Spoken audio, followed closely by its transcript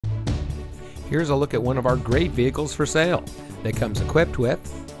Here's a look at one of our great vehicles for sale that comes equipped with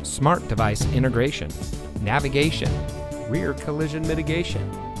smart device integration, navigation, rear collision mitigation,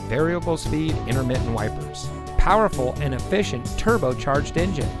 variable speed intermittent wipers, powerful and efficient turbocharged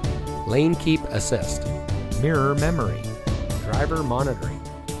engine, lane keep assist, mirror memory, driver monitoring,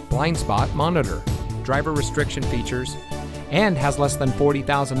 blind spot monitor, driver restriction features, and has less than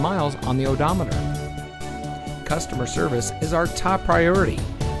 40,000 miles on the odometer. Customer service is our top priority.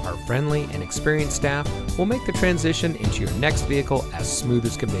 Our friendly and experienced staff will make the transition into your next vehicle as smooth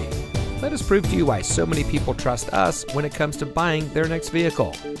as can be. Let us prove to you why so many people trust us when it comes to buying their next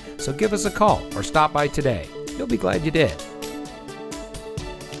vehicle. So give us a call or stop by today. You'll be glad you did.